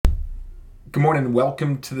Good morning and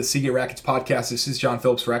welcome to the Seagate Rackets podcast. This is John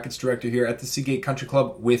Phillips, Rackets Director here at the Seagate Country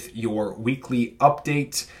Club with your weekly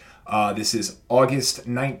update. This is August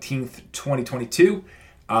 19th, 2022.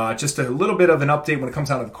 Just a little bit of an update when it comes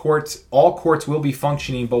down to the courts. All courts will be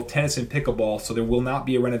functioning, both tennis and pickleball, so there will not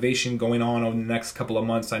be a renovation going on over the next couple of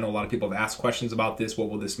months. I know a lot of people have asked questions about this. What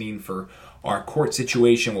will this mean for our court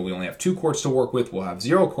situation? Will we only have 2 courts to work with? We'll have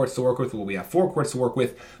 0 courts to work with? Will we have 4 courts to work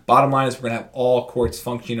with? Bottom line is we're going to have all courts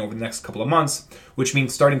functioning over the next couple of months, which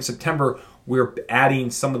means starting September, we're adding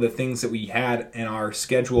some of the things that we had in our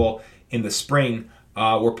schedule in the spring.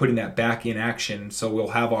 We're putting that back in action. So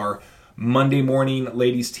we'll have our Monday morning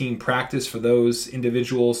ladies team practice for those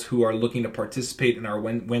individuals who are looking to participate in our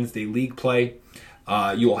Wednesday league play.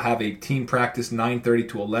 You will have a team practice 9:30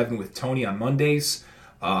 to 11 with Tony on Mondays.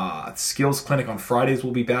 Skills clinic on Fridays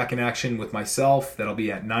will be back in action with myself. That'll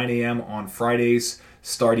be at 9 a.m. on Fridays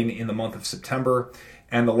starting in the month of September.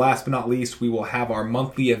 And the last but not least, we will have our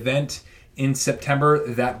monthly event in September.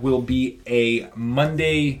 That will be a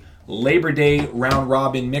Monday Labor Day round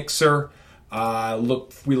robin mixer.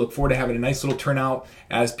 We look forward to having a nice little turnout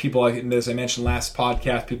as people, as I mentioned last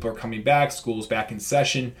podcast, people are coming back, school's back in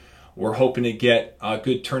session. We're hoping to get a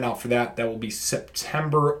good turnout for that. That will be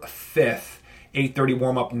September 5th, 8:30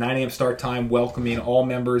 warm-up, 9 a.m. start time, welcoming all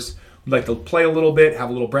members. We'd like to play a little bit, have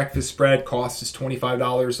a little breakfast spread. Cost is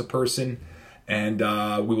 $25 a person. And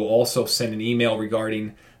we will also send an email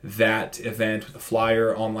regarding that event with a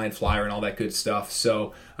flyer, online flyer, and all that good stuff.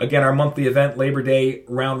 So again, our monthly event, Labor Day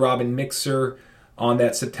round robin mixer on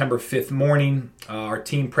that September 5th morning. Our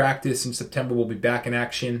team practice in September will be back in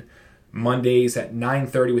action Mondays at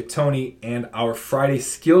 9:30 with Tony, and our Friday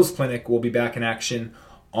skills clinic will be back in action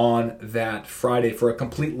on that Friday. For a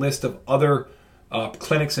complete list of other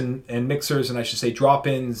clinics and mixers, and I should say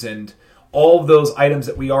drop-ins and all of those items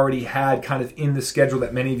that we already had kind of in the schedule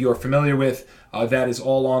that many of you are familiar with, that is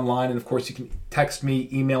all online. And of course, you can text me,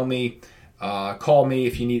 email me, call me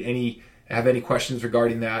if you have any questions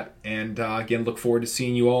regarding that. And again, look forward to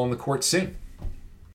seeing you all on the court soon.